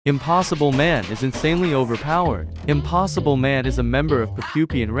Impossible Man is insanely overpowered. Impossible Man is a member of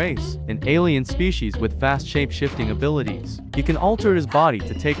Papupian race, an alien species with fast shape-shifting abilities. He can alter his body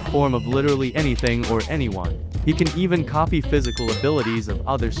to take form of literally anything or anyone. He can even copy physical abilities of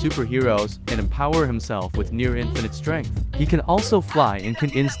other superheroes and empower himself with near-infinite strength. He can also fly and can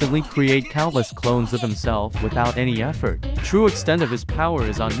instantly create countless clones of himself without any effort. True extent of his power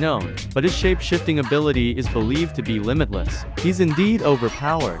is unknown, but his shape-shifting ability is believed to be limitless. He's indeed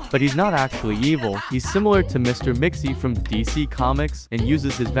overpowered, but he's not actually evil. He's similar to Mr. Mixie from DC Comics and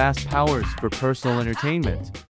uses his vast powers for personal entertainment.